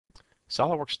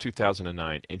SolidWorks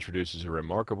 2009 introduces a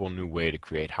remarkable new way to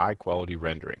create high-quality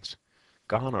renderings.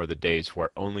 Gone are the days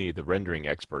where only the rendering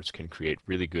experts can create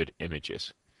really good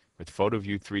images. With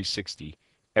Photoview 360,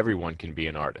 everyone can be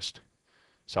an artist.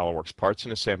 SolidWorks parts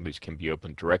and assemblies can be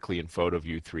opened directly in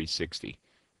Photoview 360,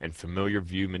 and familiar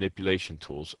view manipulation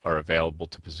tools are available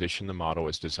to position the model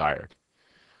as desired.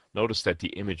 Notice that the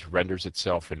image renders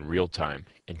itself in real time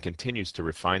and continues to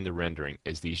refine the rendering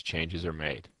as these changes are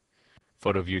made.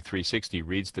 Photoview 360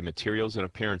 reads the materials and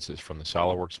appearances from the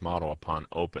SolidWorks model upon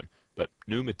open, but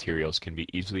new materials can be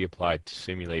easily applied to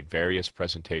simulate various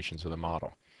presentations of the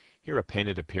model. Here a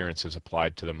painted appearance is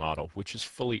applied to the model, which is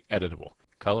fully editable.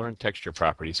 Color and texture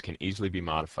properties can easily be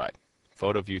modified.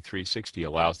 Photoview 360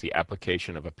 allows the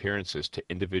application of appearances to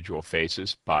individual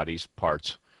faces, bodies,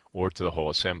 parts, or to the whole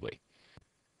assembly.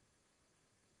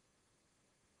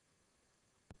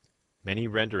 Many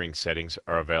rendering settings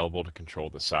are available to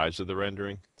control the size of the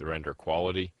rendering, the render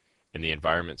quality, and the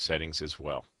environment settings as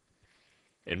well.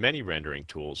 In many rendering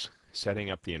tools, setting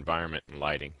up the environment and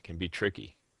lighting can be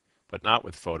tricky, but not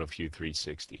with Photoview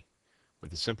 360.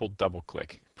 With a simple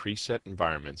double-click, preset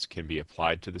environments can be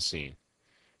applied to the scene,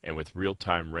 and with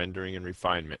real-time rendering and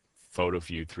refinement,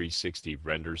 Photoview 360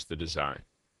 renders the design.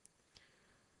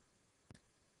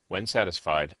 When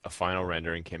satisfied, a final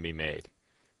rendering can be made.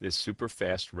 This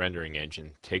super-fast rendering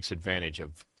engine takes advantage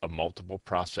of multiple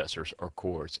processors or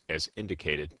cores as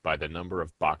indicated by the number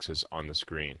of boxes on the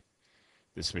screen.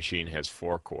 This machine has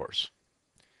 4 cores.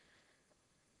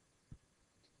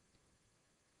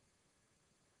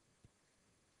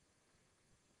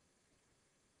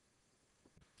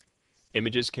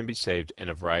 Images can be saved in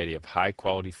a variety of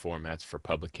high-quality formats for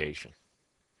publication.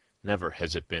 Never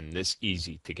has it been this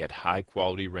easy to get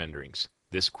high-quality renderings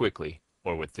this quickly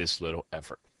or with this little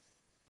effort.